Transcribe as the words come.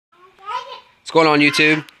What's going on,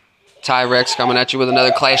 YouTube? Tyrex coming at you with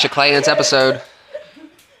another Clash of Clans episode.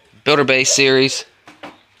 Builder base series.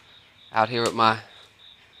 Out here with my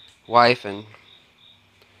wife and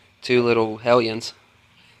two little hellions.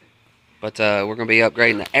 But we're going to be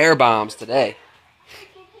upgrading the air bombs today.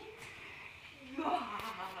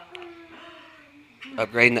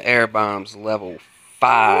 Upgrading the air bombs level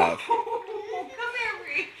 5.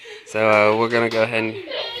 So we're going to go ahead and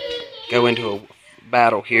go into a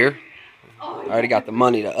battle here. I already got the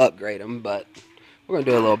money to upgrade them, but we're going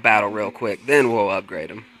to do a little battle real quick. Then we'll upgrade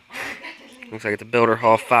them. Looks like it's a Builder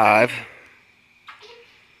Hall 5.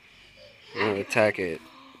 I'm going to attack it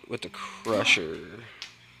with the Crusher.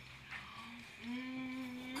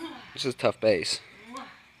 This is a tough base. I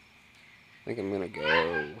think I'm going to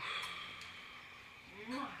go...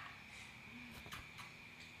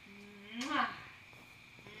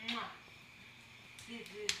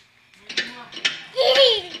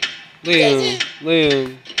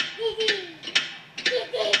 Liam.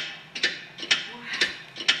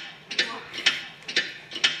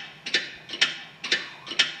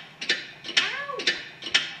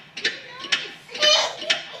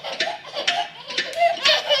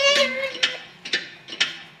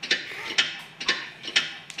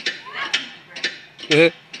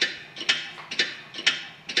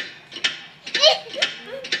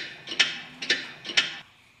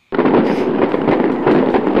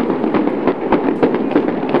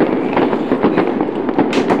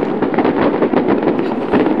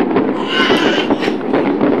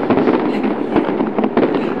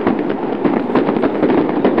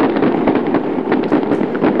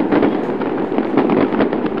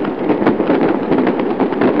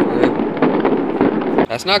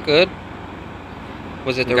 That's not good.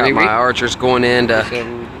 Was it the got my archers going in to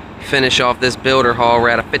finish off this builder hall. We're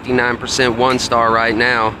at a 59% 1-star right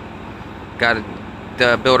now. Got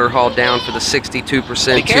the builder hall down for the 62%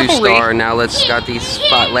 2-star. Now let's got these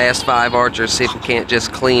last 5 archers. See if we can't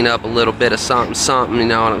just clean up a little bit of something. You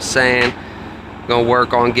know what I'm saying? Gonna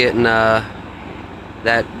work on getting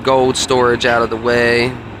that gold storage out of the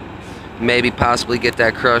way. Maybe possibly get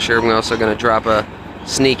that crusher. We're also gonna drop a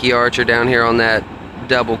sneaky archer down here on that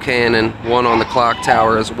double cannon, one on the clock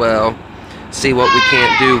tower as well. See what we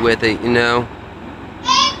can't do with it, you know.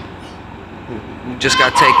 Just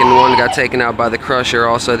got taken, one got taken out by the crusher,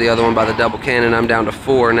 also the other one by the double cannon. I'm down to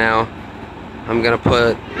 4 now. I'm gonna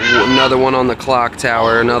put another one on the clock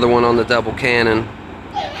tower, another one on the double cannon,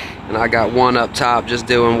 and I got one up top just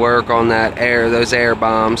doing work on that those air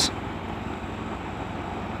bombs.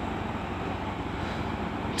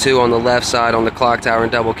 2 on the left side on the clock tower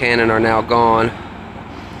and double cannon are now gone.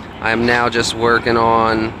 I am now just working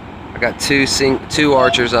on, I got two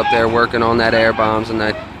archers up there working on that air bombs, and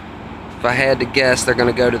if I had to guess, they're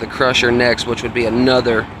going to go to the crusher next, which would be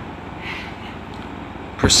another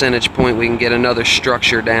percentage point. We can get another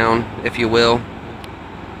structure down, if you will.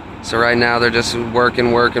 So right now they're just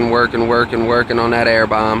working on that air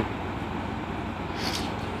bomb.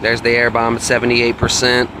 There's the air bomb at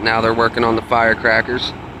 78%. Now they're working on the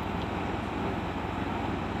firecrackers.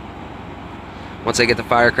 Once they get the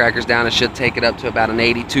firecrackers down, it should take it up to about an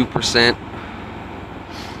 82%.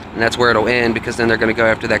 And that's where it'll end, because then they're going to go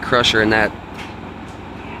after that crusher and that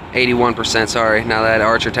 81%, sorry. Now that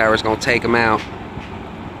archer tower is going to take them out.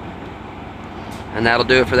 And that'll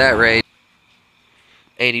do it for that raid.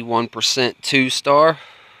 81% 2-star.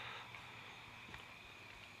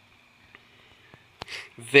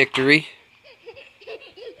 Victory.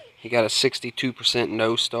 He got a 62%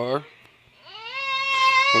 no-star.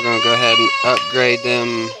 We're going to go ahead and upgrade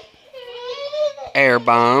them air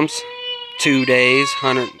bombs. 2 days,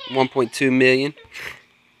 1.2 million.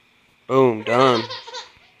 Boom, done.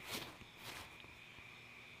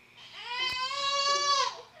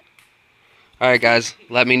 Alright guys,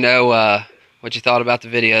 let me know what you thought about the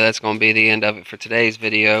video. That's going to be the end of it for today's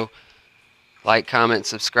video. Like, comment,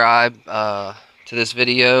 subscribe to this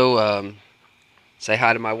video. Say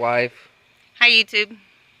hi to my wife. Hi, YouTube.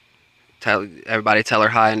 Everybody tell her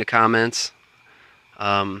hi in the comments.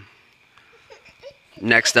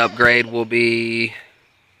 Next upgrade will be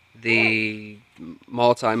the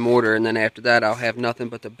multi-mortar, and then after that I'll have nothing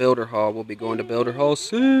but the builder hall. We'll be going to Builder Hall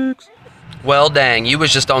 6. Well dang, you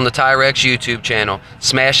was just on the Tyrex YouTube channel.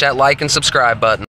 Smash that like and subscribe button.